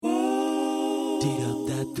Hi,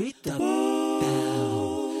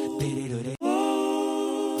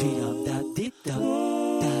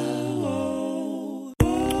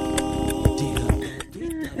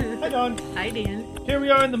 Dawn. Hi, Dan. Here we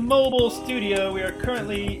are in the mobile studio. We are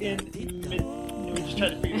currently in let me just try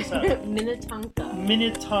to figure this out.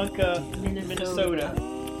 Minnetonka, Minnesota.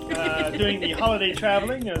 Doing the holiday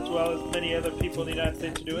traveling, as well as many other people in the United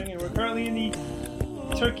States are doing, and we're currently in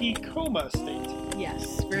the Turkey Coma state.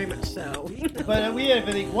 Yes, very much so. But we have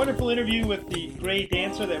a wonderful interview with the Gray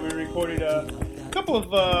Dancer that we recorded a couple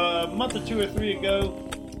of month or two or three ago.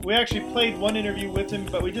 We actually played one interview with him,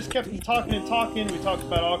 but we just kept talking and talking. We talked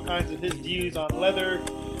about all kinds of his views on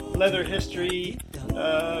leather history,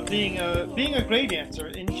 being a Gray Dancer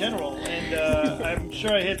in general, and I'm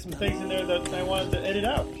sure I had some things in there that I wanted to edit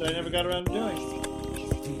out that I never got around to doing.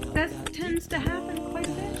 That tends to happen quite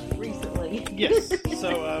a bit recently. Yes,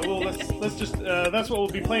 so let's just that's what we'll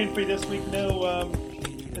be playing for you this week.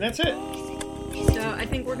 And that's it. So I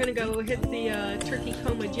think we're gonna go hit the Turkey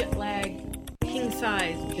Coma jet lag king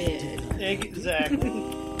size bid.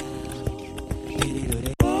 Exactly.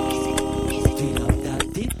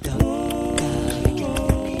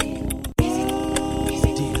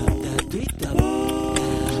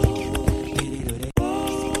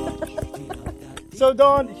 So,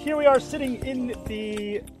 Dawn, here we are sitting in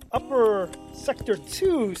the upper Sector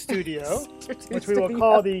 2 studio, which we will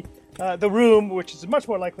call the room, which is much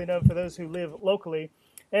more likely known for those who live locally.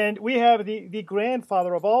 And we have the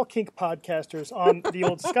grandfather of all kink podcasters on the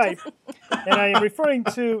old Skype. And I am referring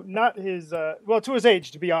to not his, to his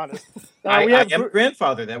age, to be honest. I am a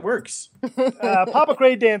grandfather. That works. Papa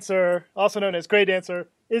Gray Dancer, also known as Gray Dancer,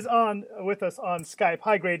 is on with us on Skype.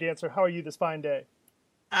 Hi, Gray Dancer. How are you this fine day?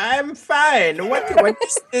 I'm fine. What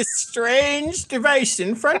is this strange device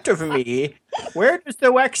in front of me? Where does the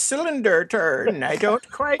wax cylinder turn? I don't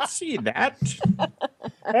quite see that.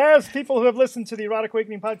 As people who have listened to the Erotic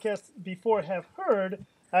Awakening podcast before have heard,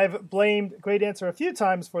 I've blamed Gray Dancer a few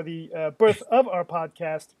times for the birth of our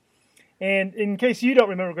podcast. And in case you don't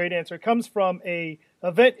remember Gray Dancer, it comes from a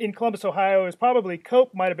event in Columbus, Ohio. It was probably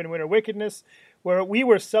Cope, might have been Winter Wickedness, where we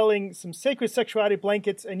were selling some sacred sexuality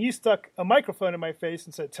blankets, and you stuck a microphone in my face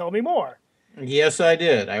and said, "Tell me more." Yes, I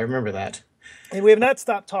did. I remember that. And we have not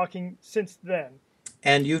stopped talking since then.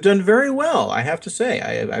 And you've done very well, I have to say.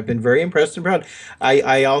 I've been very impressed and proud.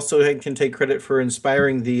 I also can take credit for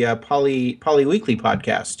inspiring the Poly Weekly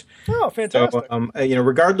podcast. Oh, fantastic. So,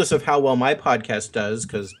 regardless of how well my podcast does,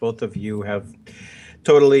 because both of you have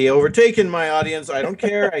totally overtaken my audience, I don't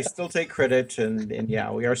care. I still take credit, and yeah,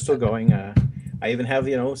 we are still going. I even have,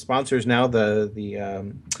 sponsors now.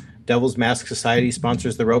 The Devil's Mask Society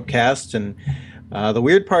sponsors the Ropecast, and the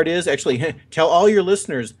weird part is, actually, tell all your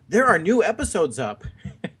listeners, there are new episodes up.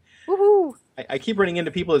 Woohoo! I keep running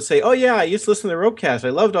into people that say, "Oh yeah, I used to listen to the Ropecast. I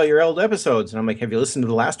loved all your old episodes." And I'm like, "Have you listened to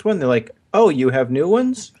the last one?" They're like, "Oh, you have new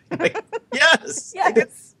ones?" I'm like, yes.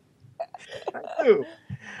 Yes. I do.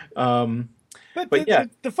 But yeah.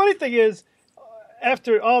 The funny thing is,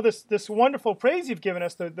 after all this wonderful praise you've given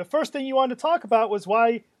us, the first thing you wanted to talk about was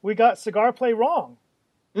why we got Cigar Play wrong.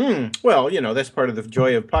 Well, that's part of the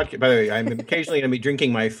joy of podcast. By the way, I'm occasionally going to be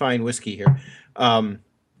drinking my fine whiskey here,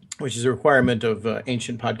 which is a requirement of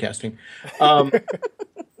ancient podcasting.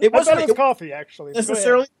 It wasn't coffee, actually.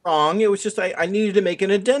 Necessarily wrong. It was just I needed to make an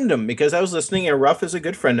addendum because I was listening, and Ruff is a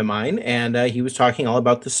good friend of mine, and he was talking all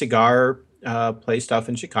about the cigar play stuff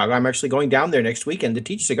in Chicago. I'm actually going down there next weekend to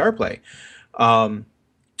teach cigar play.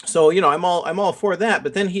 So I'm all for that.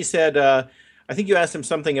 But then he said, I think you asked him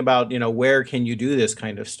something about, where can you do this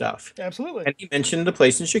kind of stuff? Absolutely. And he mentioned a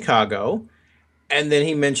place in Chicago, and then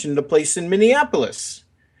he mentioned a place in Minneapolis.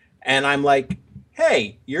 And I'm like,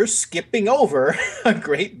 hey, you're skipping over a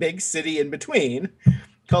great big city in between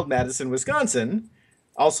called Madison, Wisconsin,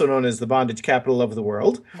 also known as the bondage capital of the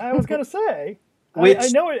world. I was going to say, I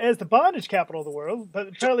know it as the bondage capital of the world, but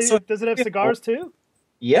apparently does it have cigars too?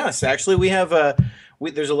 Yes, actually, we have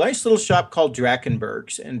there's a nice little shop called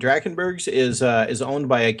Drakenberg's, and Drakenberg's is owned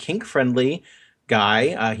by a kink-friendly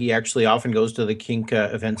guy. He actually often goes to the kink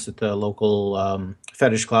events at the local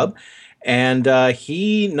fetish club, and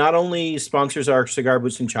he not only sponsors our Cigar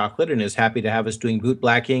Boots and Chocolate and is happy to have us doing boot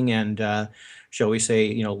blacking and, shall we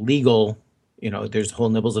say, legal, there's the whole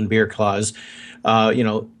nibbles and beer clause,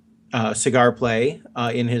 cigar play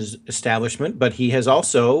in his establishment, but he has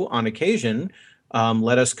also, on occasion,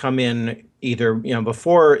 let us come in either,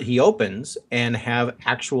 before he opens and have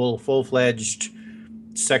actual full-fledged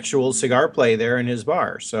sexual cigar play there in his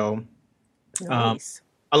bar. So, nice.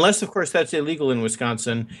 Unless, of course, that's illegal in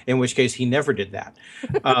Wisconsin, in which case he never did that.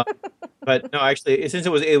 Uh, but no, actually, since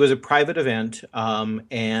it was a private event,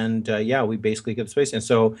 and yeah, we basically get the space, and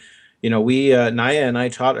so we Naya and I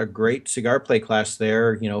taught a great cigar play class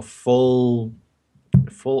there. Full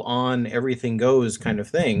on everything goes kind of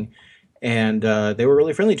thing, and they were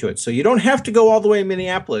really friendly to it. So you don't have to go all the way to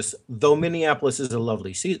Minneapolis, though Minneapolis is a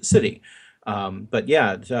lovely city. But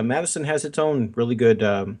yeah, Madison has its own really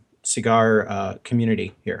good cigar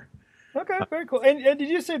community here. Okay, very cool. And did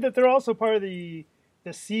you say that they're also part of the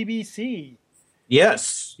CBC?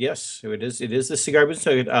 Yes, it is. It is the cigar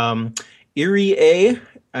business. Irie A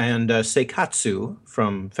and Seikatsu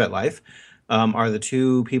from FetLife are the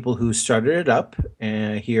two people who started it up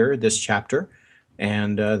here, this chapter,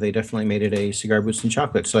 and they definitely made it a cigar boots and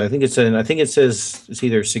chocolate. So I think it says it's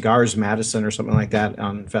either Cigars Madison or something like that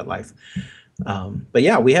on FetLife. But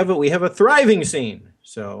yeah, we have a thriving scene.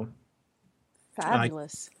 So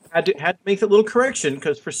fabulous. Had to make that little correction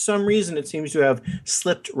because for some reason it seems to have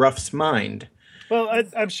slipped Ruff's mind. Well,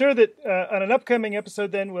 I'm sure that on an upcoming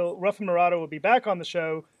episode, then Ruff and Murata will be back on the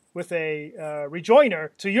show with a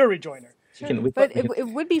rejoinder to your rejoinder. Sure. But it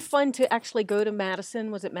would be fun to actually go to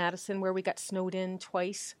Madison. Was it Madison where we got snowed in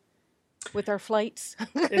twice with our flights?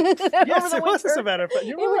 Yes, it was, as a matter of fact.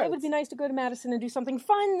 You're right. It would be nice to go to Madison and do something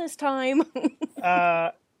fun this time.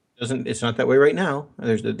 It's not that way right now.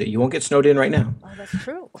 You won't get snowed in right now. Oh, that's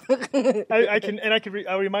true.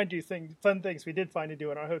 I'll remind you fun things we did find to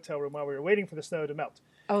do in our hotel room while we were waiting for the snow to melt.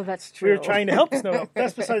 Oh, that's true. We were trying to help the snow melt.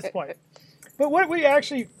 That's besides the point. But what I wanted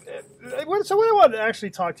to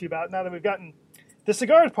actually talk to you about, now that we've gotten the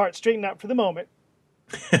cigar part straightened out for the moment,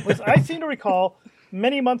 was I seem to recall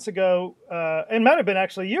many months ago, and might have been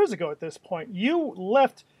actually years ago at this point, you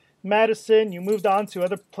left Madison, you moved on to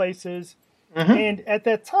other places, and at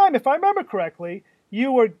that time, if I remember correctly,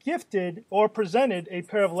 you were gifted or presented a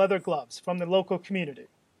pair of leather gloves from the local community.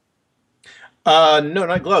 No,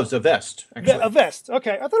 not gloves, a vest, actually. A vest,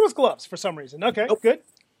 okay. I thought it was gloves for some reason. Okay, nope. Good.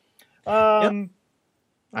 Yep.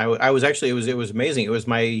 I was actually, it was amazing.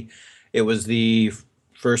 It was the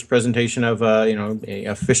first presentation of a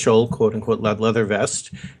official quote unquote leather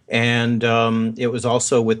vest, and it was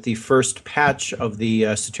also with the first patch of the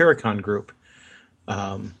Satyricon group,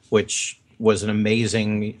 which was an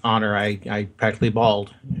amazing honor. I practically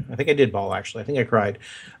bawled. I think I did bawl, actually. I think I cried.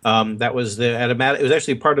 That was it was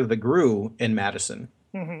actually part of the GRU in Madison,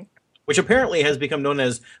 which apparently has become known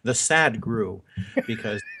as the Sad GRU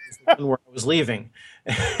because it's the one where I was leaving.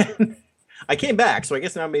 I came back, so I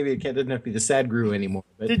guess now maybe it didn't have to be the Sad GRU anymore.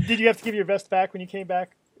 But did you have to give your vest back when you came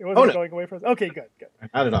back? It wasn't going away from us? Okay, good.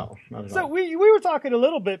 Not at all. So we were talking a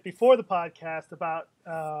little bit before the podcast about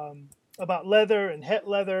leather and het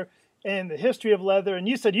leather and the history of leather, and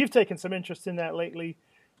you said you've taken some interest in that lately.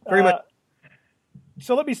 Very much.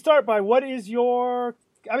 So let me start by what is your...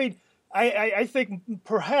 I mean, I think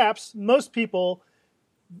perhaps most people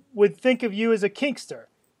would think of you as a kinkster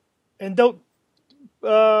and don't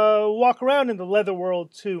walk around in the leather world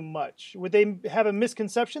too much. Would they have a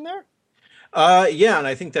misconception there? Yeah, and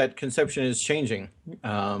I think that conception is changing.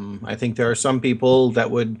 I think there are some people that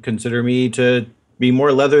would consider me to be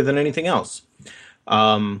more leather than anything else.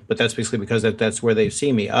 But that's basically because that's where they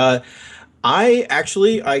see me. I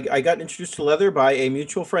got introduced to leather by a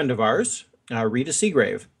mutual friend of ours, Rita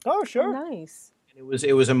Seagrave. Oh, sure. Oh, nice.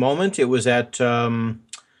 It was a moment. It was at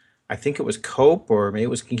I think it was Cope or maybe it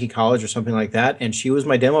was Kinky College or something like that, and she was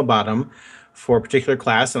my demo bottom for a particular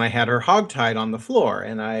class, and I had her hogtied on the floor,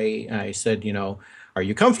 and I said, are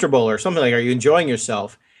you comfortable or something like, are you enjoying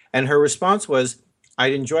yourself? And her response was,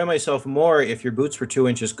 I'd enjoy myself more if your boots were 2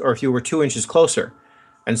 inches or if you were 2 inches closer.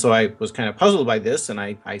 And so I was kind of puzzled by this, and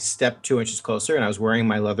I stepped 2 inches closer, and I was wearing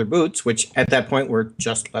my leather boots, which at that point were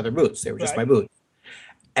just leather boots. They were just my boots.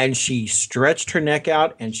 And she stretched her neck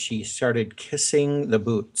out, and she started kissing the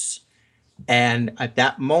boots. And at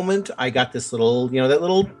that moment, I got this little, that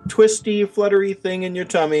little twisty, fluttery thing in your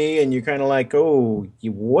tummy, and you're kind of like, oh,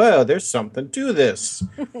 whoa, there's something to this.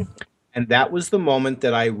 And that was the moment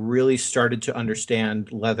that I really started to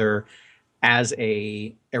understand leather as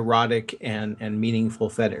a erotic and meaningful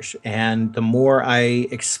fetish. And the more I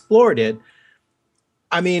explored it,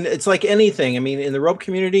 I mean, it's like anything. I mean, in the rope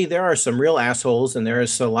community, there are some real assholes, and there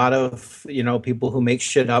is a lot of, people who make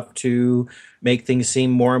shit up to make things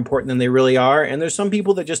seem more important than they really are. And there's some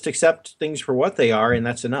people that just accept things for what they are, and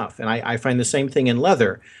that's enough. And I find the same thing in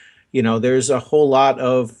leather. There's a whole lot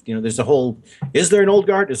of, is there an old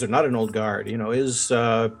guard? Is there not an old guard?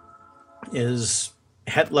 Is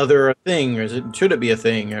het leather a thing, or should it be a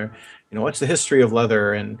thing? Or, what's the history of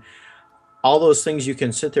leather? And all those things you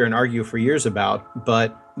can sit there and argue for years about,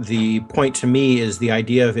 but the point to me is the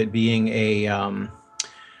idea of it being a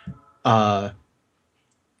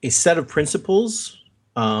set of principles,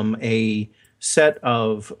 a set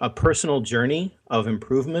of a personal journey of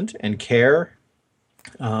improvement and care.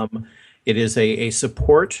 It is a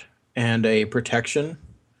support and a protection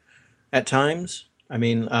at times. I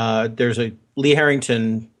mean, Lee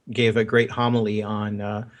Harrington gave a great homily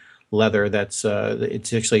on leather. It's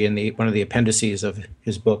actually in one of the appendices of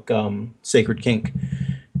his book, Sacred Kink,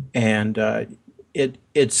 and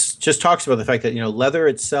it's just talks about the fact that leather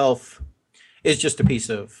itself is just a piece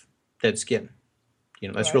of dead skin.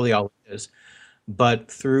 That's Right. really all it is.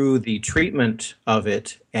 But through the treatment of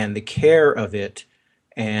it and the care of it,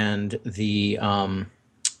 and the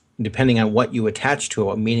depending on what you attach to it,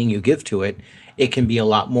 what meaning you give to it, it can be a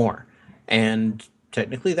lot more. And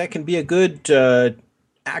technically, that can be a good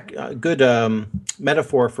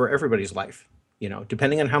metaphor for everybody's life.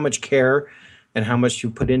 Depending on how much care and how much you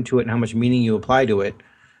put into it and how much meaning you apply to it,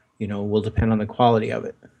 will depend on the quality of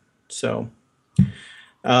it. So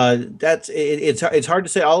it's hard to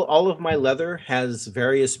say. All of my leather has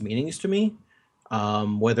various meanings to me,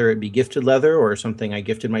 whether it be gifted leather or something I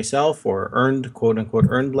gifted myself or earned, quote unquote,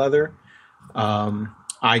 earned leather.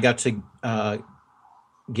 I got to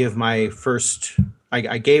give my first.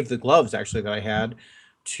 I gave the gloves actually that I had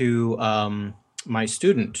to my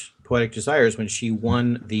student, Poetic Desires, when she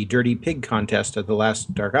won the Dirty Pig contest at the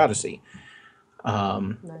last Dark Odyssey,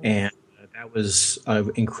 and that was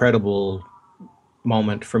an incredible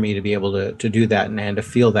moment for me to be able to do that and to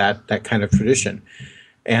feel that kind of tradition.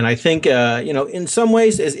 And I think, in some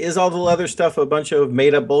ways, is all the leather stuff a bunch of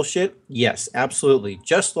made up bullshit? Yes, absolutely.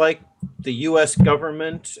 Just like the U.S.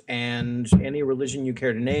 government and any religion you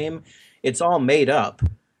care to name, it's all made up,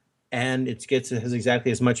 and it has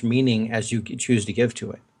exactly as much meaning as you choose to give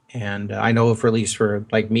to it. And I know, at least for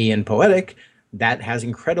like me and Poetic, that has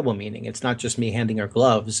incredible meaning. It's not just me handing her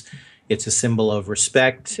gloves. It's a symbol of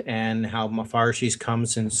respect and how far she's come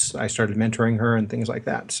since I started mentoring her and things like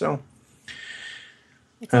that. So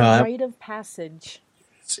It's a rite of passage.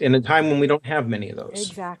 it's in a time when we don't have many of those.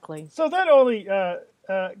 Exactly. So that only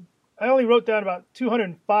I only wrote down about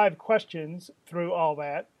 205 questions through all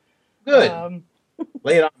that. Good.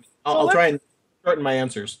 Lay it on me. I'll let's- try and shorten my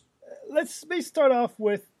answers. Let me start off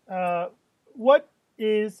with what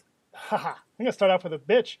is. I'm gonna start off with a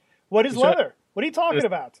bitch. What is Sure. leather? What are you talking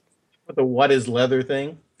about? With the what is leather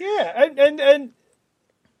thing. Yeah, and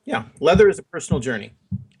Yeah, leather is a personal journey.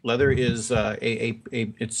 Leather is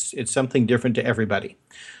it's something different to everybody.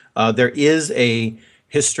 There is a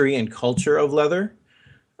history and culture of leather.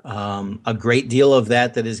 A great deal of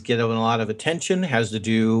that is given a lot of attention has to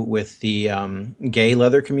do with the gay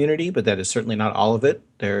leather community, but that is certainly not all of it.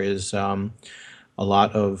 There is a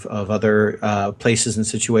lot of other places and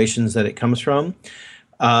situations that it comes from.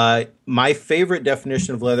 My favorite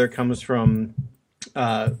definition of leather comes from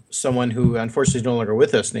someone who unfortunately is no longer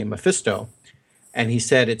with us, named Mephisto. And he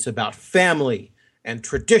said it's about family and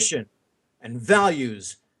tradition and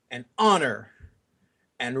values and honor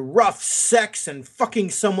and rough sex and fucking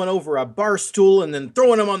someone over a bar stool and then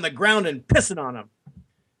throwing them on the ground and pissing on them.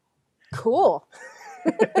 Cool.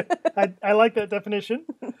 I like that definition.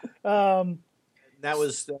 That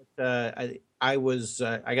was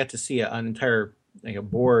I got to see an entire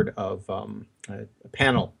board of a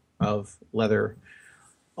panel of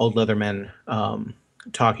old leather men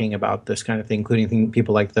talking about this kind of thing, including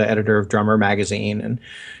people like the editor of Drummer magazine, and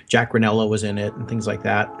Jack Ranello was in it and things like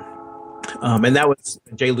that. And that was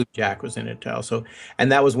J. Luke Jack was in it also,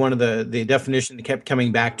 and that was one of the definition that kept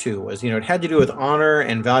coming back to was it had to do with honor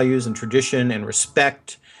and values and tradition and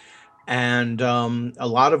respect, and in a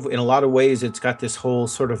lot of ways it's got this whole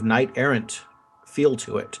sort of knight errant feel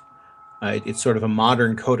to it. It's sort of a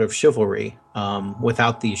modern code of chivalry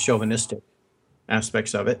without the chauvinistic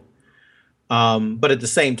aspects of it. But at the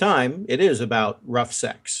same time, it is about rough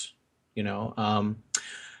sex.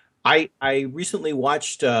 I recently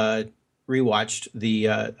rewatched the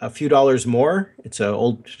A Few Dollars More. It's an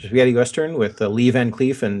old spaghetti western with Lee Van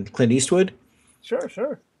Cleef and Clint Eastwood. Sure.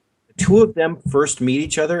 The two of them first meet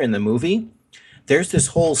each other in the movie. There's this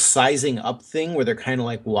whole sizing up thing where they're kind of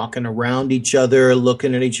like walking around each other,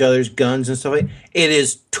 looking at each other's guns and stuff like that. It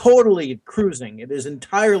is totally cruising. It is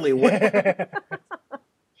entirely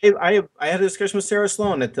I had a discussion with Sarah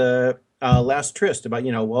Sloan at the last tryst about,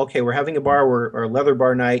 okay, we're having a leather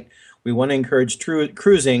bar night. We want to encourage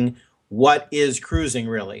cruising. What is cruising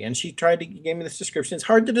really? And she gave me this description. It's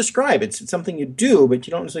hard to describe. It's something you do, but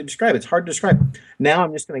you don't necessarily describe. It's hard to describe. Now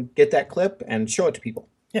I'm just going to get that clip and show it to people.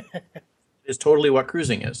 It's totally what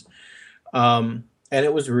cruising is. and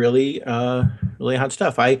it was really really hot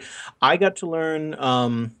stuff. I got to learn.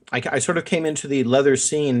 I sort of came into the leather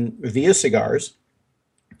scene via cigars,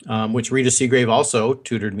 which Rita Seagrave also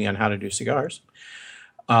tutored me on how to do cigars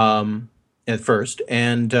at first,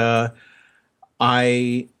 and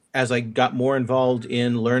I as I got more involved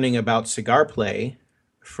in learning about cigar play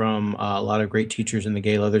from a lot of great teachers in the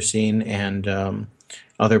gay leather scene and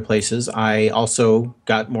other places, I also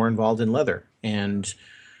got more involved in leather. And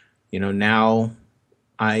now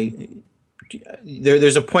I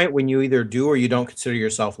there's a point when you either do or you don't consider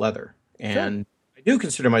yourself leather. And I do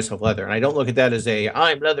consider myself leather, and I don't look at that as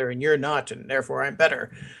I'm leather and you're not, and therefore I'm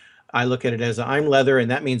better. I look at it as I'm leather,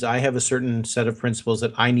 and that means I have a certain set of principles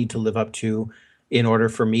that I need to live up to in order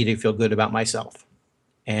for me to feel good about myself.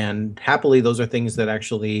 And happily, those are things that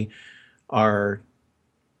actually are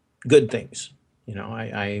good things.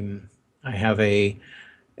 I have a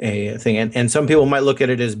thing, and some people might look at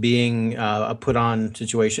it as being a put-on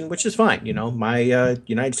situation, which is fine. My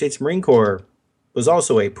United States Marine Corps was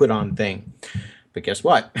also a put-on thing, but guess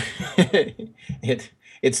what?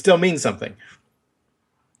 it still means something.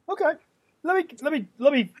 Okay, let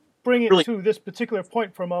me bring it to this particular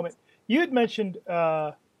point for a moment. You had mentioned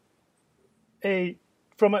one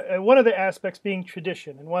of the aspects being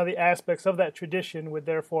tradition, and one of the aspects of that tradition would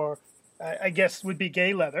therefore, I guess, would be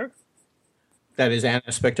gay leather. That is an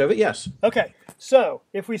aspect of it, yes. Okay, so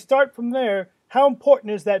if we start from there, how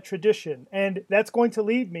important is that tradition? And that's going to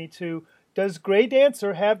lead me to, does Grey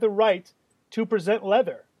Dancer have the right to present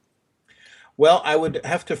leather? Well, I would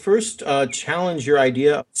have to first challenge your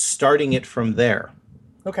idea of starting it from there.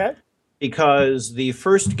 Okay. Because the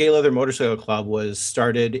first Gay Leather Motorcycle Club was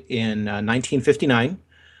started in 1959.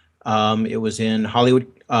 It was in Hollywood,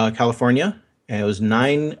 California. And it was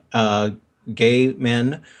 9 gay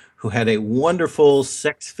men who had a wonderful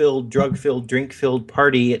sex-filled, drug-filled, drink-filled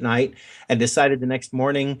party at night and decided the next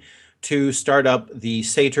morning to start up the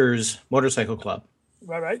Satyrs Motorcycle Club.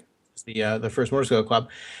 Right. It's the first motorcycle club.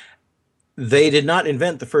 They did not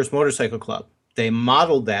invent the first motorcycle club. They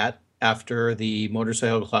modeled that after the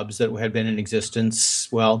motorcycle clubs that had been in existence,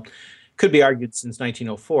 well, could be argued since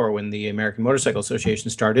 1904 when the American Motorcycle Association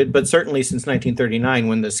started, but certainly since 1939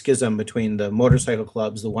 when the schism between the motorcycle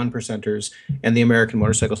clubs, the one percenters, and the American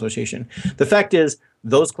Motorcycle Association. The fact is,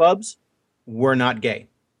 those clubs were not gay.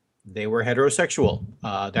 They were heterosexual.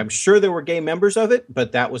 I'm sure there were gay members of it,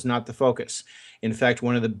 but that was not the focus. In fact,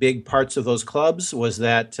 one of the big parts of those clubs was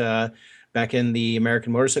that back in the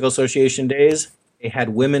American Motorcycle Association days, they had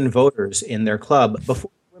women voters in their club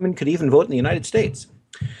before women could even vote in the United States.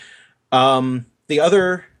 The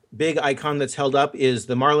other big icon that's held up is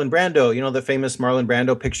the Marlon Brando, the famous Marlon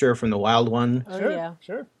Brando picture from The Wild One. Oh, Sure, yeah.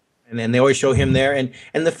 sure. And then they always show him there. And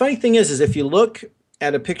the funny thing is if you look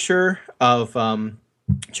at a picture of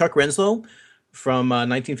Chuck Renslow from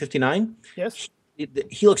 1959, Yes.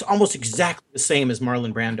 he looks almost exactly the same as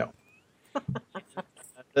Marlon Brando.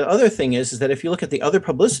 The other thing is that if you look at the other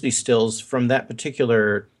publicity stills from that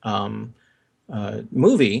particular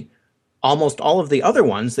movie, almost all of the other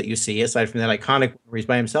ones that you see, aside from that iconic where he's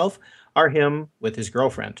by himself, are him with his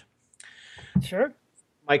girlfriend. Sure.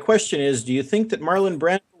 My question is, do you think that Marlon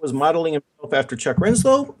Brando was modeling himself after Chuck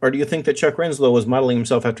Renslow, or do you think that Chuck Renslow was modeling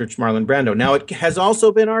himself after Marlon Brando? Now, it has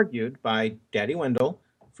also been argued by Daddy Wendell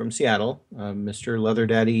from Seattle, Mr. Leather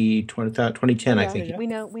Daddy 2010, I think. yeah. We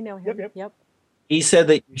know him. Yep. He said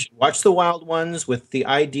that you should watch The Wild Ones with the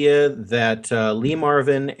idea that Lee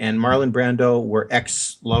Marvin and Marlon Brando were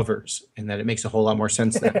ex-lovers, and that it makes a whole lot more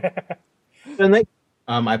sense then.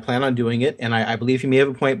 I plan on doing it, and I believe he may have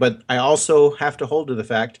a point, but I also have to hold to the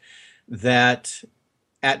fact that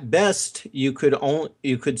at best you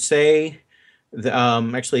could say, Noel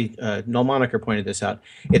Moniker pointed this out.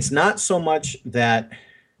 It's not so much that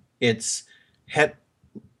it's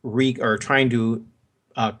trying to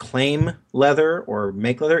claim leather or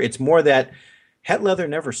make leather. It's more that het leather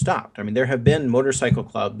never stopped. I mean, there have been motorcycle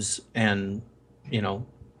clubs and,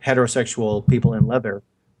 heterosexual people in leather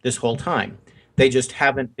this whole time. They just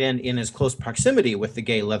haven't been in as close proximity with the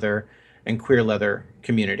gay leather and queer leather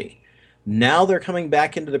community. Now they're coming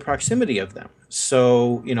back into the proximity of them.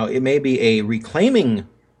 So, it may be a reclaiming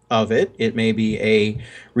of it. It may be a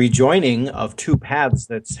rejoining of two paths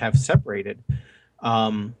that have separated.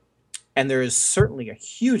 And there is certainly a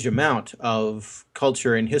huge amount of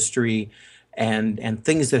culture and history and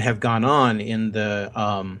things that have gone on in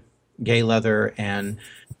the gay leather and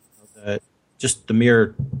the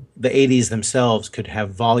 80s themselves could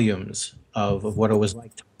have volumes of what it was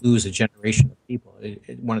like to lose a generation of people.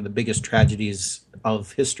 One of the biggest tragedies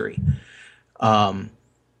of history. But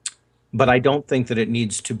I don't think that it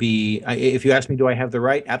needs to be, if you ask me, do I have the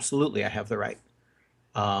right? Absolutely, I have the right.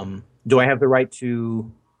 Do I have the right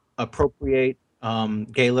to appropriate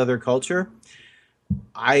gay leather culture?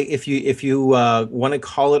 If you want to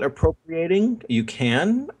call it appropriating, you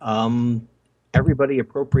can. Everybody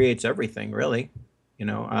appropriates everything, really. You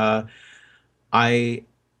know, I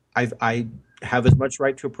I have as much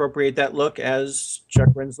right to appropriate that look as Chuck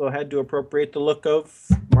Winslow had to appropriate the look of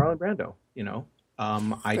Marlon Brando. You know,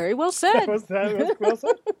 I Very well That said. was well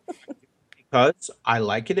said. because I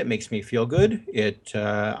like it. It makes me feel good.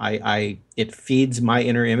 It feeds my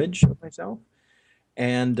inner image of myself,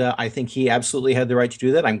 and I think he absolutely had the right to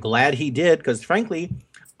do that. I'm glad he did because, frankly,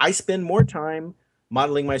 I spend more time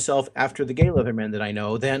modeling myself after the gay Leathermen that I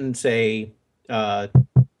know than, say, uh,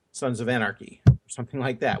 Sons of Anarchy or something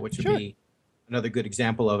like that, which would Sure. be another good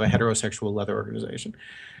example of a heterosexual leather organization.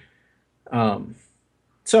 Um,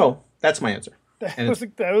 so that's my answer. And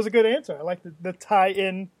That was a good answer. I like the tie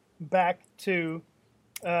in back to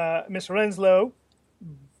Miss Renslow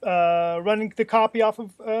running the copy off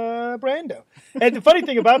of Brando. And the funny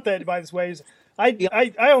thing about that, by this way, is I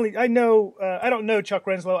don't know Chuck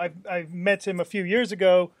Renslow. I've met him a few years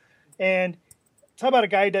ago, and talk about a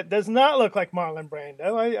guy that does not look like Marlon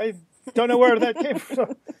Brando. I don't know where that came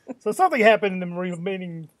from. So something happened in the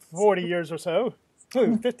remaining 40 years or so.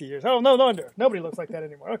 Ooh, 50 years. Oh, no wonder. Nobody looks like that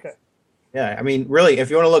anymore. Okay. yeah, I mean, really, if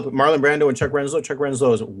you want to look at Marlon Brando and Chuck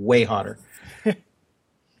Renslow is way hotter.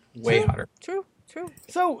 Way True. hotter. True.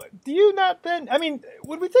 So, do you not then? I mean,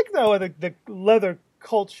 when we think though of the leather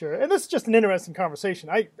culture, and this is just an interesting conversation.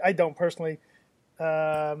 I don't personally.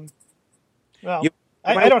 Well, You-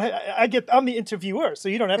 I don't. I'm the interviewer, so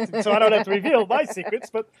you don't have to. So I don't have to reveal my secrets.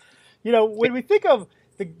 But you know, when we think of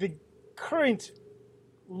the current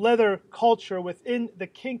leather culture within the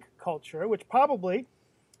kink culture, which probably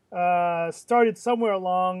started somewhere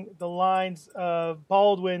along the lines of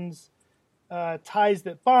Baldwin's ties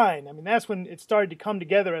that bind. I mean, that's when it started to come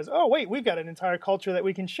together as, oh, wait, we've got an entire culture that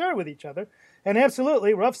we can share with each other. And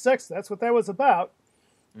absolutely, rough sex, that's what that was about.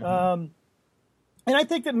 And I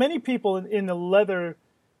think that many people in the leather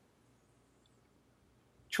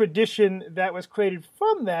tradition that was created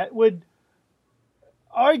from that would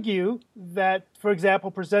argue that, for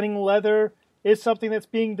example, presenting leather is something that's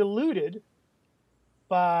being diluted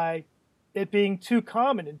by it being too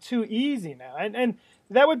common and too easy now. And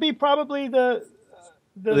that would be probably the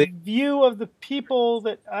view of the people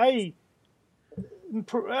that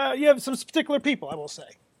you have some particular people, I will say.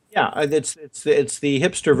 Yeah, it's the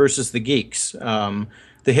hipster versus the geeks.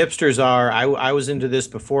 The hipsters are I was into this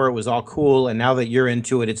before it was all cool, and now that you're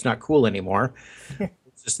into it, it's not cool anymore.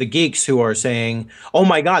 It's just the geeks who are saying, "Oh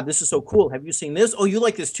my God, this is so cool! Have you seen this? Oh, you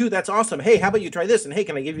like this too? That's awesome! Hey, how about you try this? And hey,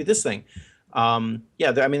 can I give you this thing?"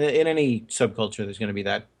 Yeah, I mean, in any subculture, there's going to be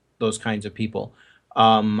those kinds of people.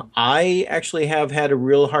 I actually have had a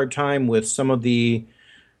real hard time with some of the.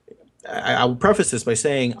 I'll preface this by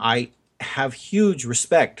saying I have huge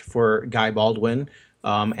respect for Guy Baldwin,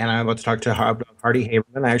 and I'm about to talk to Hardy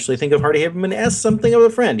Haberman. I actually think of Hardy Haberman as something of a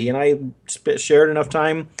friend. He and I shared enough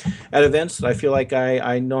time at events that I feel like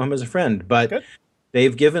I know him as a friend. But Good.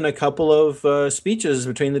 they've given a couple of speeches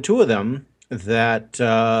between the two of them that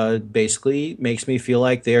basically makes me feel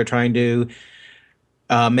like they are trying to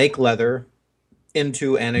make leather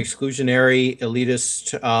into an exclusionary,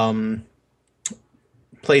 elitist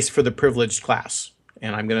place for the privileged class.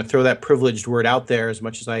 And I'm going to throw that privileged word out there as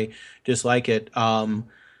much as I dislike it,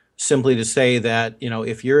 simply to say that, you know,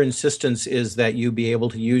 if your insistence is that you be able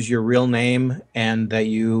to use your real name and that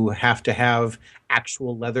you have to have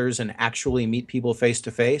actual leathers and actually meet people face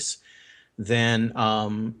to face, then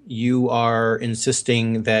you are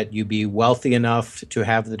insisting that you be wealthy enough to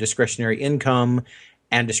have the discretionary income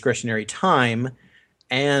and discretionary time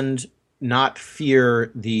and not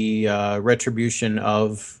fear the retribution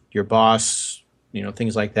of your boss, you know,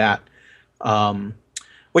 things like that.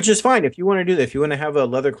 Which is fine if you want to do that. If you want to have a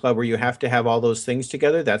leather club where you have to have all those things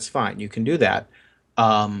together, that's fine. You can do that.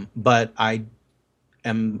 But I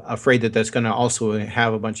am afraid that that's going to also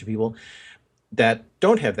have a bunch of people that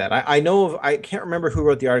don't have that. I can't remember who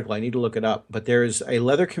wrote the article. I need to look it up. But there's a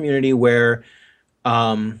leather community where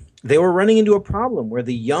they were running into a problem where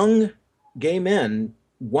the young gay men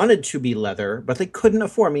wanted to be leather, but they couldn't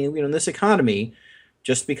afford. I mean, you know, in this economy,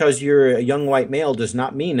 just because you're a young white male does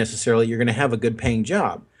not mean necessarily you're going to have a good paying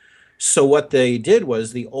job. So what they did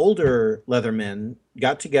was the older leathermen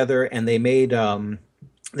got together and they made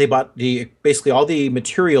they bought basically all the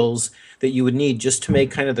materials that you would need just to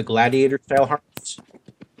make kind of the gladiator style harness.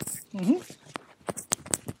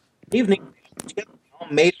 Evening, they all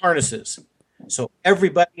made harnesses, so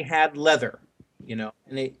everybody had leather, you know,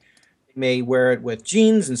 and may wear it with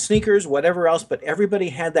jeans and sneakers, whatever else, but everybody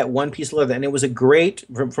had that one piece of leather. And it was a great,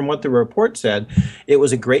 from what the report said, it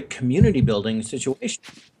was a great community building situation.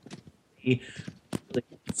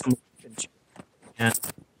 And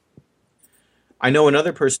I know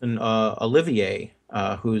another person, Olivier,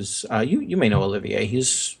 who's, you may know Olivier.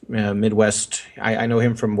 He's Midwest. I know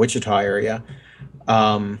him from Wichita area.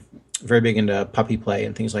 Very big into puppy play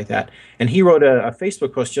and things like that. And he wrote a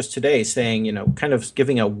Facebook post just today saying, kind of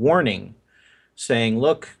giving a warning, saying,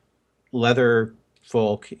 look, leather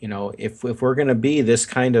folk, if we're going to be this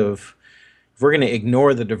kind of, if we're going to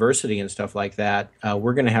ignore the diversity and stuff like that,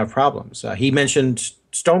 we're going to have problems. He mentioned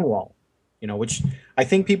Stonewall, which I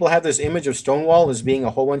think people have this image of Stonewall as being a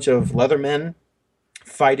whole bunch of leather men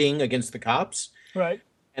fighting against the cops. Right.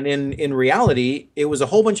 And in reality, it was a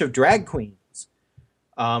whole bunch of drag queens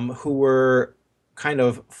who were kind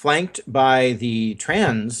of flanked by the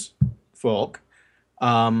trans folk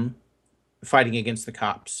fighting against the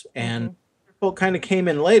cops. And folk kind of came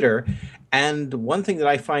in later. And one thing that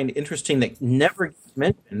I find interesting that never gets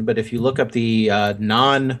mentioned, but if you look up the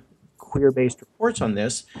non-queer-based reports on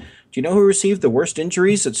this, do you know who received the worst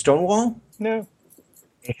injuries at Stonewall? No.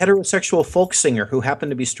 A heterosexual folk singer who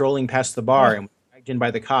happened to be strolling past the bar and was dragged in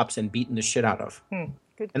by the cops and beaten the shit out of.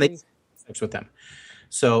 Good And they grief. had sex with them.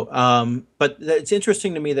 So, but it's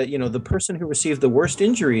interesting to me that, the person who received the worst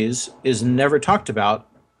injuries is never talked about,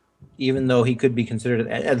 even though he could be considered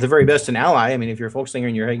at the very best an ally. I mean, if you're a folk singer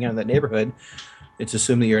and you're hanging out in that neighborhood, it's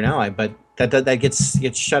assumed that you're an ally, but that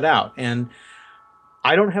gets shut out. And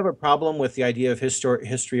I don't have a problem with the idea of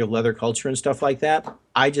history of leather culture and stuff like that.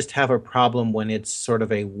 I just have a problem when it's sort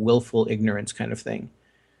of a willful ignorance kind of thing,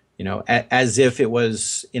 as if it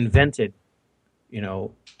was invented,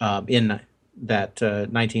 in that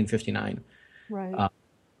 1959, Right.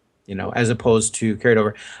 as opposed to carried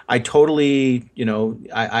over. I totally,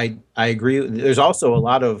 I agree. There's also a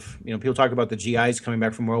lot of, people talk about the GIs coming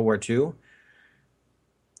back from World War II.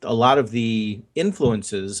 A lot of the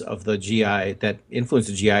influences of the GI that influenced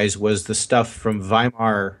the GIs was the stuff from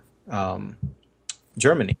Weimar,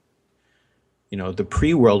 Germany. The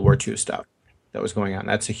pre-World War II stuff that was going on.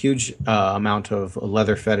 That's a huge amount of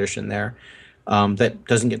leather fetish in there that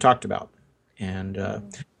doesn't get talked about. And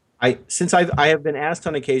since I have been asked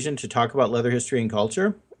on occasion to talk about leather history and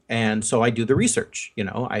culture, and so I do the research.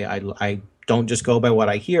 I don't just go by what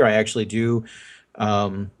I hear. I actually do,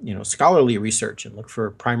 scholarly research and look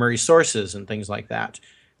for primary sources and things like that.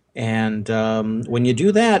 And when you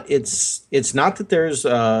do that, it's not that there's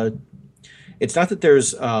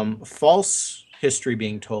false history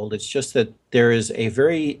being told. It's just that there is a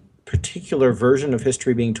very particular version of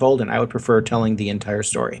history being told, and I would prefer telling the entire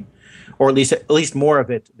story, or at least more of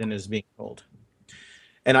it than is being told.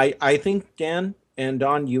 And I think, Dan and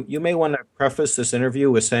Don, you may want to preface this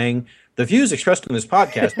interview with saying the views expressed in this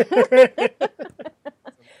podcast.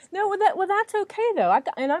 No, well, that's okay though.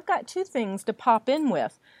 I've got two things to pop in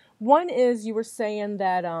with. One is you were saying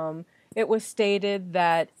that it was stated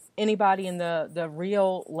that anybody in the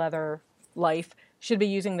real leather life should be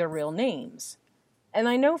using their real names. And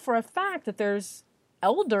I know for a fact that there's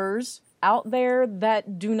elders out there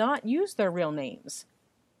that do not use their real names.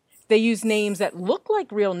 They use names that look like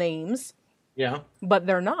real names, Yeah. but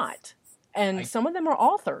they're not. And some of them are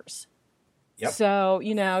authors. Yep. So,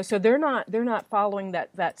 so they're not following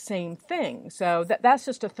that same thing. So that's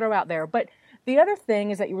just to throw out there. But the other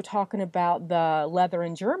thing is that you were talking about the leather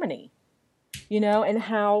in Germany, and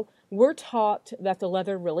how we're taught that the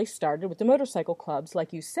leather really started with the motorcycle clubs,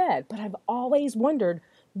 like you said. But I've always wondered,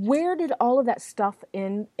 where did all of that stuff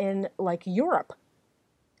in like Europe?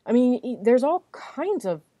 I mean, there's all kinds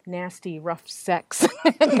of nasty, rough sex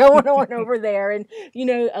going on over there, and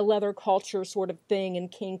a leather culture sort of thing, and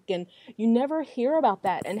kink, and you never hear about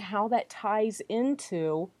that and how that ties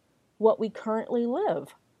into what we currently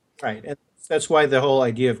live. Right, and that's why the whole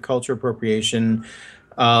idea of culture appropriation.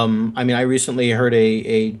 I recently heard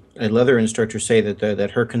a leather instructor say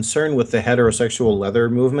that her concern with the heterosexual leather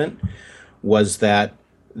movement was that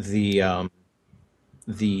the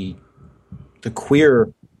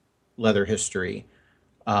queer leather history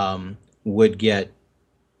would get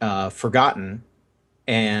forgotten,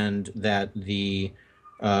 and that the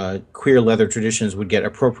queer leather traditions would get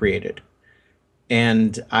appropriated.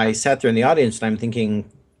 And I sat there in the audience and I'm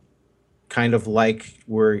thinking, kind of like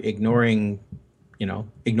we're ignoring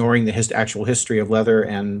the actual history of leather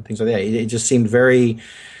and things like that. It just seemed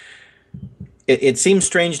it seems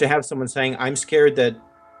strange to have someone saying, I'm scared that,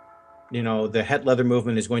 the het leather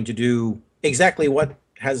movement is going to do exactly what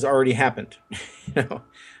has already happened.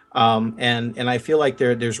 And I feel like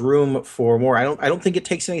there's room for more. I don't think it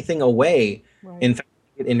takes anything away. Right. In fact,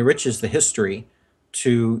 it enriches the history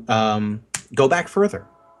to go back further.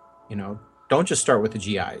 Don't just start with the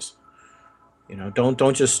GIs.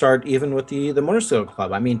 Don't just start even with the motorcycle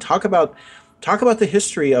club. I mean, talk about the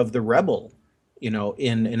history of the rebel,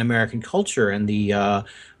 in American culture, and the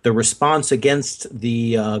response against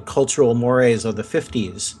the cultural mores of the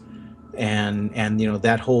 50s, and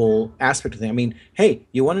that whole aspect of thing. I mean, hey,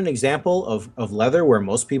 you want an example of leather where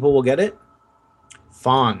most people will get it?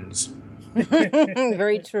 Fonz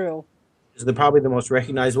Very true. is probably the most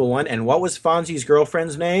recognizable one. And what was Fonzie's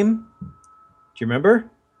girlfriend's name? Do you remember?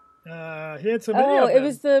 He had so many Oh, of it them.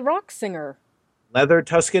 was the rock singer. Leather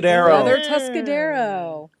Tuscadero. Leather Yeah.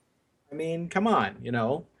 Tuscadero. I mean, come on,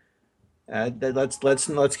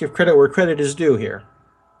 let's give credit where credit is due here.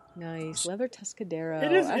 Nice. Leather Tuscadero.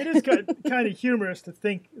 It is kind of humorous to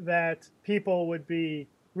think that people would be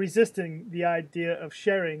resisting the idea of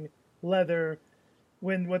sharing leather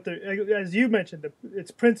when as you mentioned, its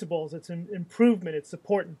principles, its improvement, its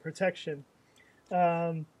support and protection.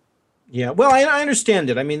 Yeah, well, I understand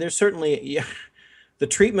it. I mean, there's certainly the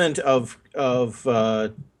treatment of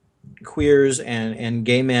queers and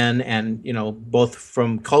gay men, and both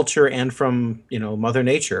from culture and from Mother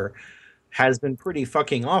Nature, has been pretty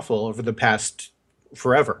fucking awful over the past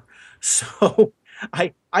forever. So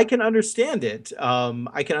I can understand it.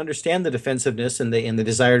 I can understand the defensiveness and the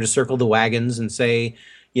desire to circle the wagons and say,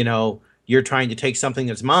 you're trying to take something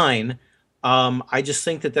that's mine. I just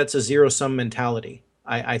think that that's a zero-sum mentality.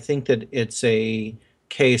 I think that it's a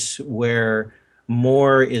case where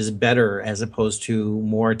more is better as opposed to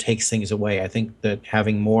more takes things away. I think that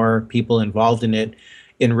having more people involved in it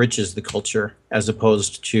enriches the culture as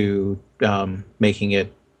opposed to making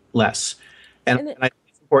it less. And And I think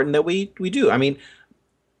it's important that we do. I mean,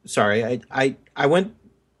 sorry, I went.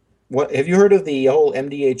 What have you heard of the whole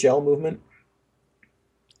MDHL movement?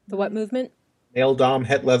 the what movement? Male Dom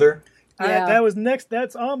Het Leather. Yeah. That was next.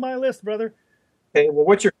 That's on my list, brother. Okay, well,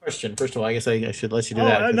 what's your question? First of all, I guess I should let you do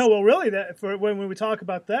that. No, well, really, that for when we talk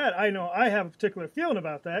about that, I know I have a particular feeling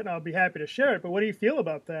about that, and I'll be happy to share it. But what do you feel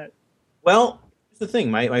about that? Well, here's the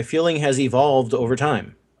thing. My feeling has evolved over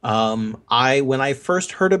time. When I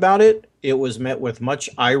first heard about it, it was met with much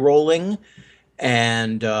eye rolling,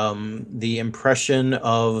 and the impression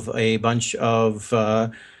of a bunch of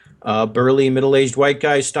burly middle-aged white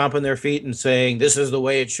guys stomping their feet and saying, "This is the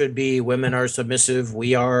way it should be. Women are submissive.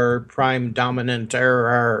 We are prime dominant."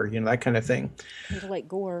 That kind of thing. Kind of like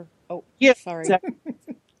Gore. Oh, Yeah, sorry. exactly.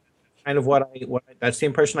 Kind of that's the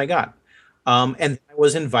impression I got. And I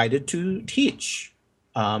was invited to teach.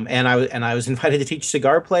 And I was invited to teach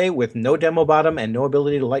cigar play with no demo bottom and no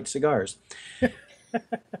ability to light cigars.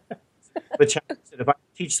 But Chad said, if I can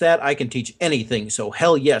teach that, I can teach anything. So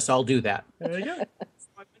hell yes, I'll do that. There you go. I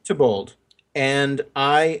went to Bold, and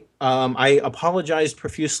I apologized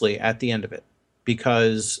profusely at the end of it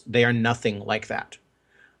because they are nothing like that.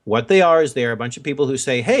 What they are is they are a bunch of people who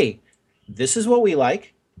say, "Hey, this is what we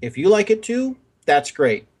like. If you like it too, that's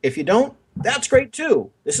great. If you don't, that's great too.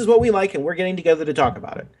 This is what we like, and we're getting together to talk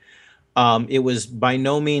about it." It was by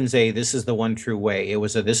no means this is the one true way. It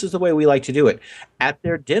was this is the way we like to do it. At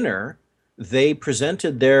their dinner, they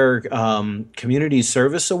presented their community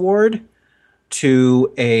service award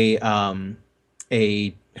to a how am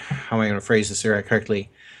I going to phrase this here correctly?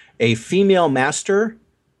 A female master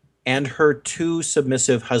and her two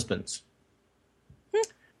submissive husbands.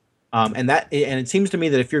 And it seems to me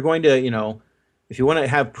that if you're going to, if you want to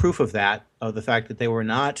have proof of that, of the fact that they were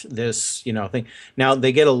not this, thing. Now,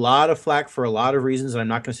 they get a lot of flack for a lot of reasons, and I'm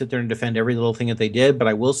not going to sit there and defend every little thing that they did, but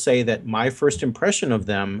I will say that my first impression of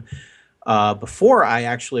them, before I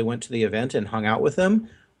actually went to the event and hung out with them,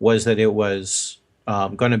 was that it was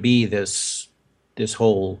going to be this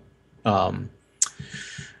whole, I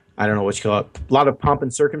don't know what you call it, a lot of pomp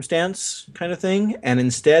and circumstance kind of thing. And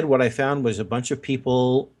instead, what I found was a bunch of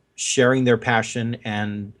people sharing their passion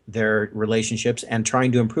and their relationships and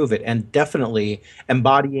trying to improve it, and definitely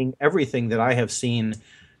embodying everything that I have seen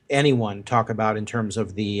anyone talk about in terms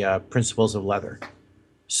of the principles of leather.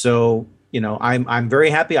 So, I'm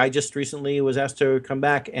very happy. I just recently was asked to come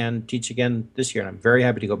back and teach again this year, and I'm very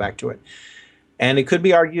happy to go back to it. And it could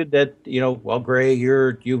be argued that, well, Gray,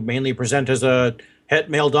 you mainly present as a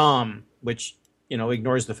het male dom, which,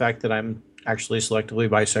 ignores the fact that I'm actually selectively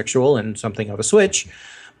bisexual and something of a switch.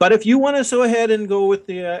 But if you want to go ahead and go with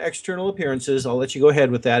the external appearances, I'll let you go ahead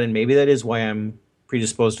with that, and maybe that is why I'm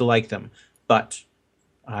predisposed to like them. But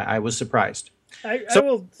I was surprised. I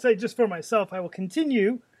will say, just for myself, I will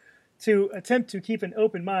continue to attempt to keep an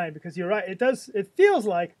open mind, because you're right. It feels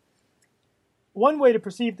like one way to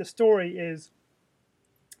perceive the story is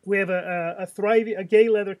we have a thriving, a gay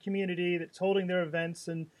leather community that's holding their events,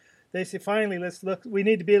 and they say, finally, let's look, we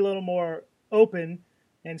need to be a little more open,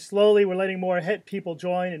 and slowly we're letting more het people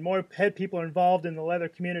join, and more het people are involved in the leather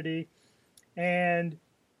community, and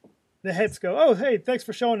the hets go, oh, hey, thanks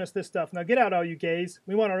for showing us this stuff. Now get out, all you gays.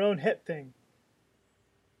 We want our own het thing.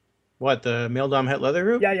 What, the Male Dom Het Leather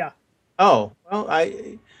Group? Yeah, yeah. Oh, well,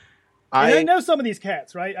 And I know some of these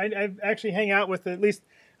cats, right? I actually hang out with at least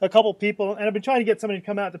a couple people, and I've been trying to get somebody to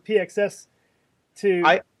come out to PXS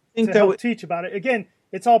to help teach about it. Again,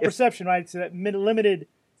 it's all perception, right? It's that limited.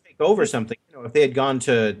 Take over something. You know, if they had gone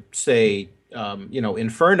to, say,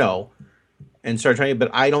 Inferno and start trying, but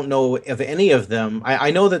I don't know of any of them.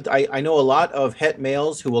 I know that I know a lot of het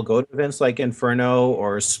males who will go to events like Inferno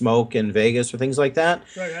or Smoke in Vegas or things like that.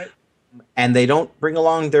 Right. And they don't bring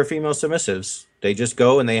along their female submissives. They just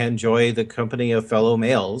go and they enjoy the company of fellow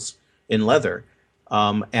males in leather.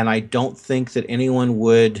 And I don't think that anyone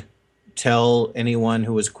would tell anyone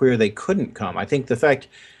who was queer they couldn't come. I think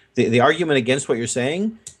the argument against what you're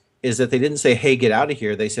saying is that they didn't say, hey, get out of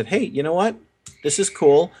here. They said, hey, you know what? This is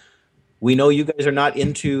cool. We know you guys are not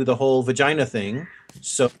into the whole vagina thing,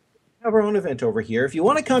 so we have our own event over here. If you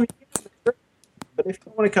want to come, you can, but if you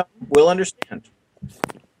don't want to come, we'll understand.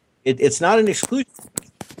 It's not an exclusion.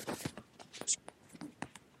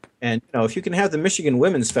 And if you can have the Michigan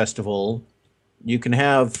Women's Festival, you can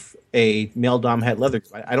have a Male Dom Het Leather.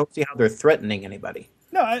 I don't see how they're threatening anybody.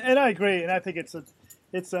 No, and I agree, and I think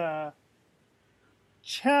it's a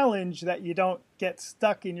challenge that you don't get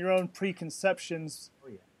stuck in your own preconceptions. Oh,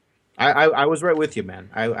 yeah. I was right with you,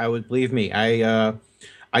 man. I would believe me.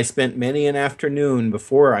 I spent many an afternoon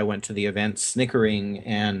before I went to the event snickering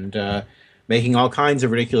and making all kinds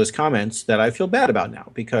of ridiculous comments that I feel bad about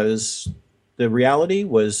now, because the reality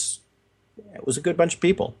was it was a good bunch of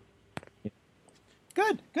people.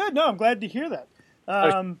 Good. No, I'm glad to hear that.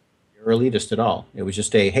 You're elitist at all. It was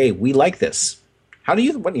just hey, we like this. How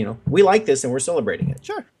do we like this and we're celebrating it.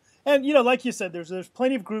 Sure. And, like you said, there's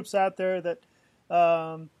plenty of groups out there that,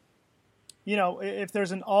 if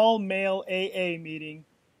there's an all-male AA meeting,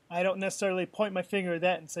 I don't necessarily point my finger at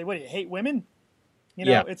that and say, what, do you hate women? We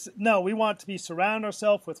want to surround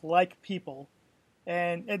ourselves with like people.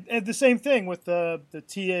 And the same thing with the the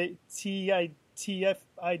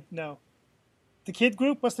kid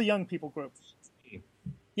group. What's the young people group?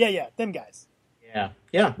 Yeah, them guys.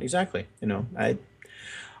 Yeah, exactly.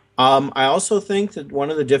 I also think that one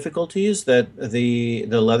of the difficulties that the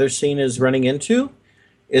leather scene is running into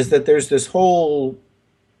is that there's this whole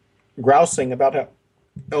grousing about how,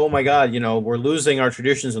 oh my God, we're losing our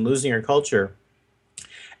traditions and losing our culture.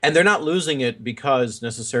 And they're not losing it because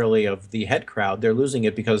necessarily of the het crowd. They're losing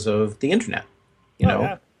it because of the internet.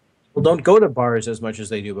 Yeah. People don't go to bars as much as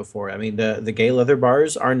they do before. I mean, the gay leather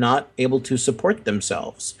bars are not able to support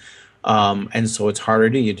themselves. And so it's harder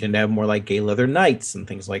you tend to have more like gay leather nights and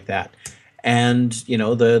things like that. And,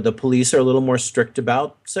 the police are a little more strict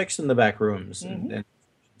about sex in the back rooms. Mm-hmm. And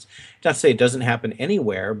not to say it doesn't happen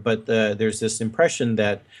anywhere, but there's this impression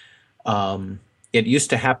that it used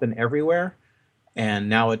to happen everywhere. And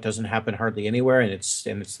now it doesn't happen hardly anywhere, and it's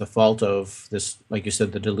the fault of this, like you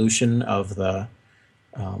said, the dilution of the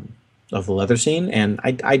leather scene. And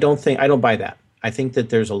I don't buy that. I think that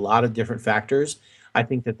there's a lot of different factors. I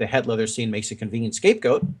think that the het leather scene makes a convenient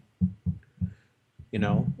scapegoat.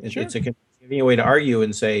 Sure. It's a convenient way to argue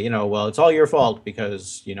and say, well, it's all your fault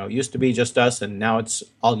because it used to be just us, and now it's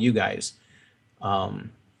all you guys.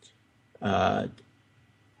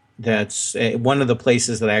 That's one of the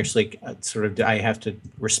places that I actually I have to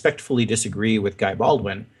respectfully disagree with Guy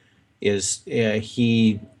Baldwin is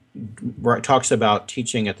he talks about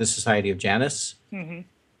teaching at the Society of Janus. Mm-hmm.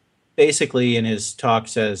 Basically, in his talk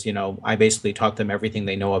says, I basically taught them everything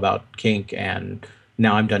they know about kink, and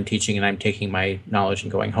now I'm done teaching and I'm taking my knowledge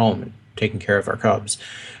and going home and taking care of our cubs.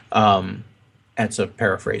 That's a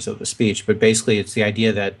paraphrase of the speech, but basically it's the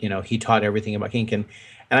idea that, he taught everything about kink. And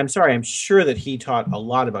I'm sorry, I'm sure that he taught a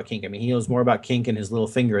lot about kink. I mean, he knows more about kink in his little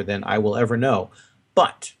finger than I will ever know.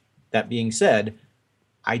 But that being said,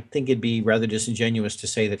 I think it'd be rather disingenuous to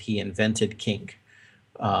say that he invented kink.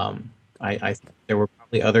 I think there were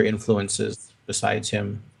probably other influences besides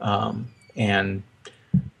him. And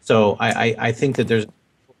so I think that there's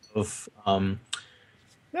yeah,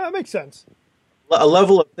 that makes sense. A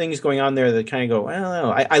level of things going on there that kind of go, I don't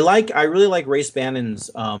know. I really like Race Bannon's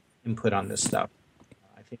input on this stuff.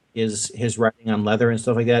 His writing on leather and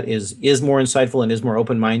stuff like that is more insightful and is more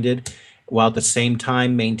open-minded, while at the same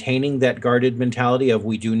time maintaining that guarded mentality of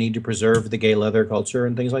we do need to preserve the gay leather culture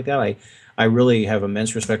and things like that. I really have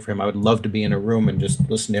immense respect for him. I would love to be in a room and just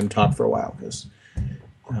listen to him talk for a while because,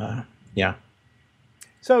 yeah.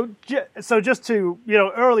 So just to,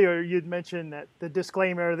 earlier you'd mentioned that the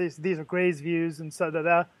disclaimer, these are Gray's views and so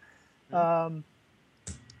da da.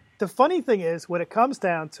 The funny thing is, when it comes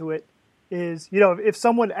down to it, is, if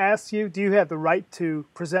someone asks you, do you have the right to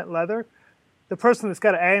present leather? The person that's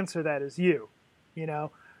got to answer that is you.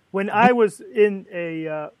 When I was in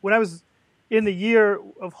the year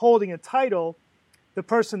of holding a title, the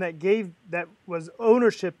person that was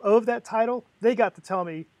ownership of that title, they got to tell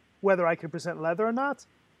me whether I could present leather or not.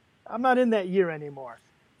 I'm not in that year anymore.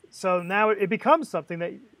 So now it becomes something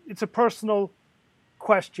that it's a personal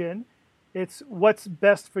question. It's what's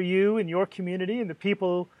best for you and your community and the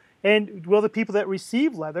people, and will the people that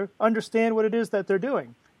receive leather understand what it is that they're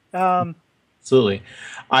doing? Absolutely.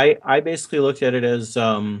 I basically looked at it as,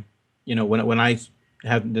 when I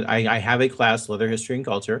have a class, Leather History and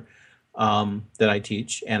Culture, that I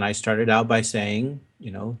teach, and I started out by saying,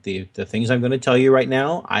 the things I'm going to tell you right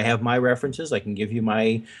now, I have my references. I can give you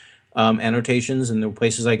my annotations and the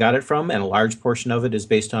places I got it from, and a large portion of it is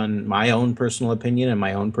based on my own personal opinion and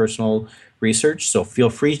my own personal research. So feel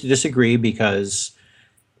free to disagree, because,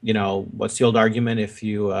 what's the old argument? If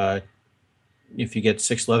you get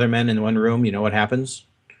 6 leather men in one room, you know what happens?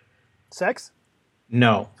 Sex?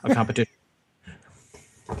 No, a competition.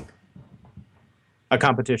 A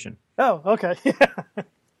competition. Oh, okay.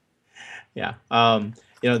 Yeah.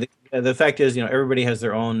 The fact is, everybody has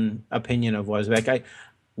their own opinion of what is back.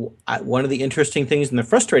 One of the interesting things and the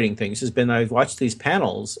frustrating things has been I've watched these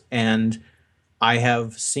panels, and I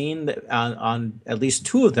have seen that on at least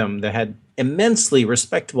 2 of them that had immensely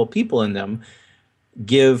respectable people in them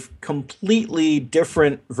give completely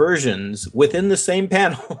different versions within the same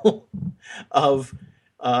panel of,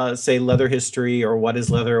 say, leather history or what is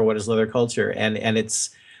leather or what is leather culture. And it's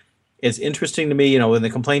interesting to me, when the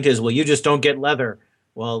complaint is, well, you just don't get leather.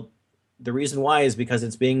 Well, the reason why is because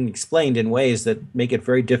it's being explained in ways that make it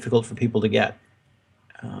very difficult for people to get.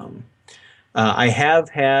 I have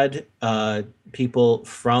had people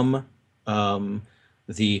from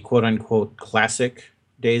the quote-unquote classic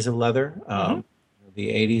days of leather, the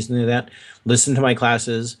 80s and that, listen to my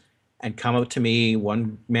classes and come up to me.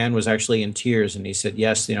 One man was actually in tears, and he said,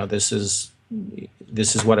 yes, this is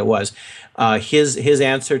what it was. His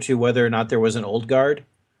answer to whether or not there was an old guard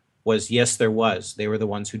was, yes, there was. They were the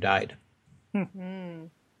ones who died.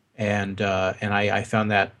 And I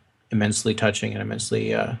found that immensely touching and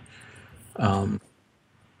immensely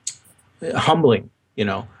humbling.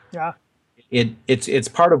 Yeah. It's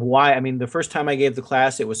part of why. I mean, the first time I gave the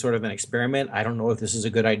class, it was sort of an experiment. I don't know if this is a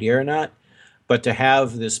good idea or not, but to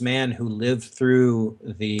have this man who lived through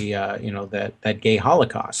the that gay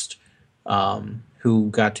Holocaust, who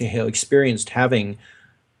got to experienced having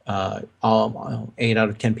 8 out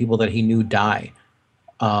of 10 people that he knew die,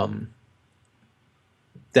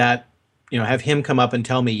 that have him come up and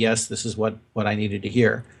tell me, yes, this is what I needed to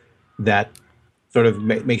hear. That sort of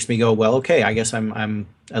makes me go, well, okay, I guess I'm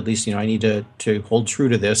at least, I need to hold true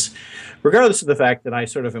to this, regardless of the fact that I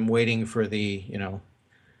sort of am waiting for the,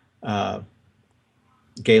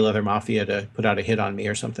 gay leather mafia to put out a hit on me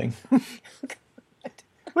or something.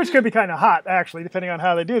 Which could be kind of hot, actually, depending on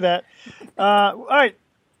how they do that. All right,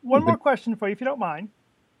 one more question for you, if you don't mind.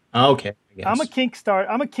 Okay, I guess. I'm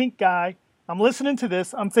a kink guy. I'm listening to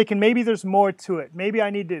this. I'm thinking maybe there's more to it. Maybe I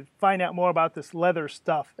need to find out more about this leather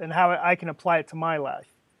stuff and how I can apply it to my life.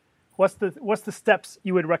 What's the steps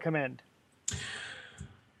you would recommend?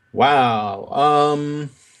 Wow.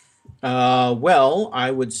 Well,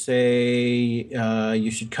 I would say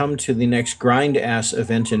you should come to the next Grind Ass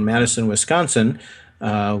event in Madison, Wisconsin,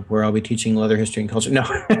 where I'll be teaching leather history and culture. No.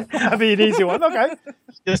 That'd be an easy one. Okay.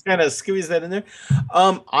 Just kind of squeeze that in there.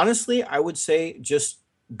 Honestly, I would say just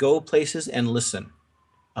go places and listen,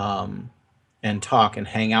 and talk and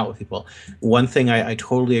hang out with people. One thing I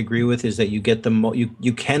totally agree with is that you get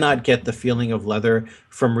you cannot get the feeling of leather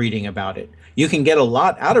from reading about it. You can get a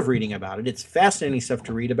lot out of reading about it. It's fascinating stuff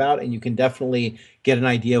to read about, and you can definitely get an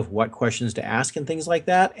idea of what questions to ask and things like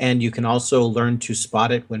that. And you can also learn to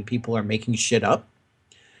spot it when people are making shit up,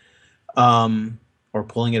 or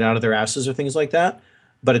pulling it out of their asses or things like that.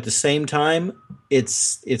 But at the same time,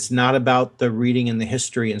 it's not about the reading and the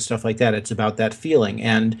history and stuff like that. It's about that feeling.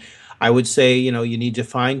 And I would say, you need to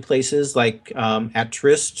find places like at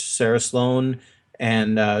Trist, Sarah Sloan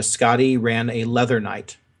and Scotty ran a leather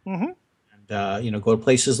night. Mm-hmm. And, go to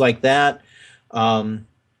places like that.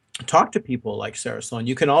 Talk to people like Sarah Sloan.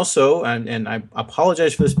 You can also, and I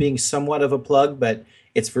apologize for this being somewhat of a plug, but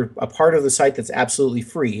it's for a part of the site that's absolutely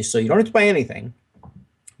free. So you don't have to buy anything.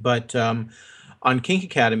 But on Kink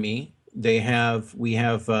Academy, we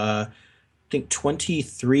have I think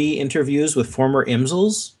 23 interviews with former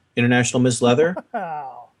IMSLs International Ms. Leather,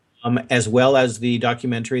 Wow. as well as the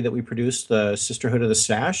documentary that we produced, The Sisterhood of the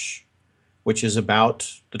Sash, which is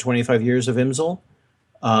about the 25 years of IMSL.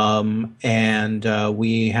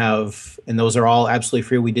 We have, and those are all absolutely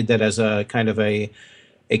free. We did that as a kind of a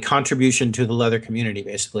contribution to the leather community,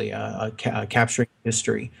 basically, capturing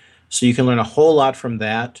history. So you can learn a whole lot from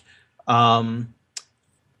that.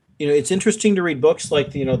 It's interesting to read books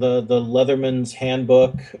like the Leatherman's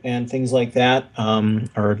Handbook and things like that,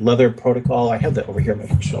 or Leather Protocol. I have that over here on my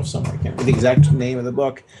bookshelf somewhere. I can't remember the exact name of the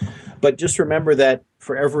book, but just remember that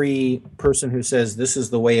for every person who says this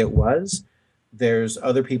is the way it was, there's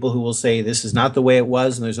other people who will say this is not the way it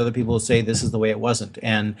was, and there's other people who say this is the way it wasn't.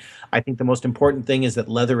 And I think the most important thing is that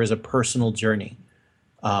leather is a personal journey.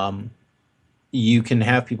 You can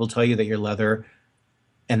have people tell you that you're leather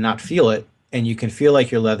and not feel it, and you can feel like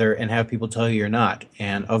you're leather and have people tell you you're not.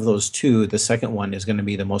 And of those two, the second one is going to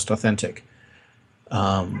be the most authentic.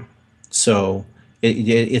 So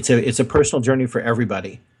it's a personal journey for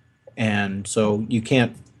everybody. And so you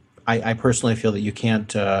can't, I personally feel that you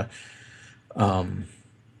can't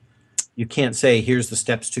say, here's the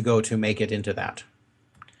steps to go to make it into that.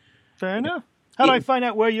 Fair enough. How do I find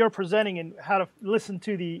out where you're presenting and how to listen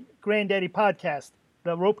to the Granddaddy podcast,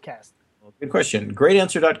 the Ropecast? Good question.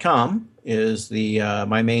 Greatanswer.com is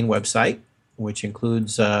my main website, which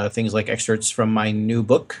includes things like excerpts from my new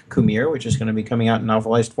book, Kumir, which is going to be coming out in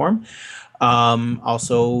novelized form.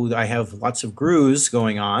 Also, I have lots of GRUs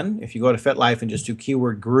going on. If you go to FetLife and just do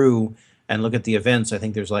keyword GRU and look at the events, I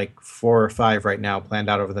think there's like 4 or 5 right now planned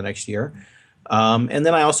out over the next year. And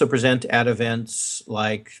then I also present at events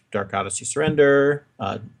like Dark Odyssey Surrender,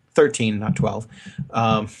 13, not 12.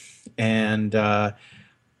 I'm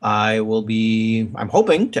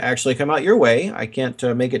hoping to actually come out your way. I can't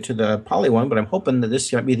make it to the Poly one, but I'm hoping that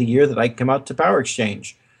this might be the year that I come out to Power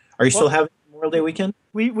Exchange. Are you still having Memorial Day weekend?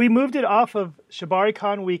 We moved it off of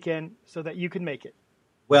ShibariCon weekend so that you can make it.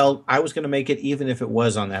 Well, I was going to make it even if it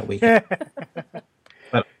was on that weekend.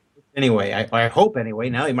 But anyway, I hope anyway.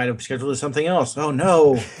 Now you might have scheduled something else. Oh,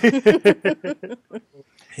 no.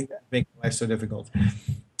 Make life so difficult.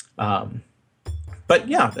 But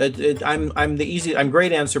yeah, I'm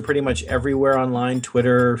Great Answer pretty much everywhere online,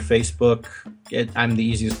 Twitter, Facebook. I'm the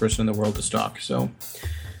easiest person in the world to stalk. So,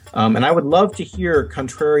 and I would love to hear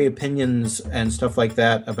contrary opinions and stuff like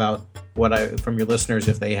that about from your listeners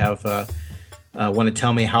if they have want to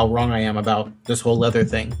tell me how wrong I am about this whole leather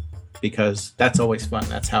thing, because that's always fun.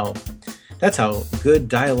 That's how good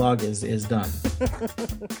dialogue is done.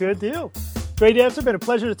 Good deal. Great Answer. Been a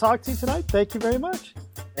pleasure to talk to you tonight. Thank you very much.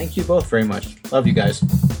 Thank you both very much. Love you guys.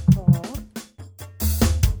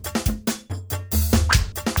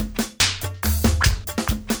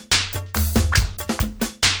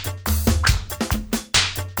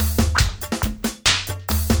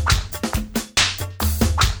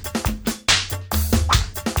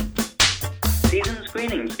 Season's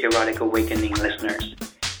greetings, Erotic Awakening listeners.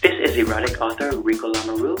 This is erotic author Rico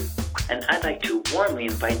Lamoureux, and I'd like to warmly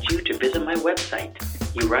invite you to visit my website,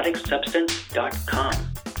 eroticsubstance.com.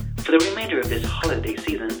 For the remainder of this holiday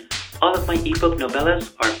season, all of my ebook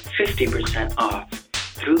novellas are 50% off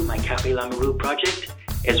through my Cafe Lamoureux project,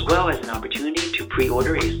 as well as an opportunity to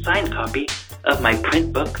pre-order a signed copy of my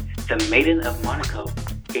print book, The Maiden of Monaco,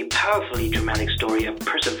 a powerfully dramatic story of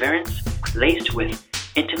perseverance laced with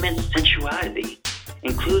intimate sensuality.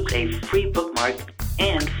 Includes a free bookmark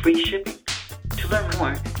and free shipping. To learn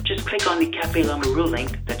more, just click on the Cafe Lamoureux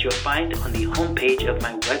link that you'll find on the homepage of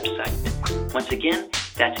my website. Once again,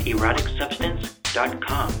 that's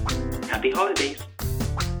eroticsubstance.com. Happy holidays!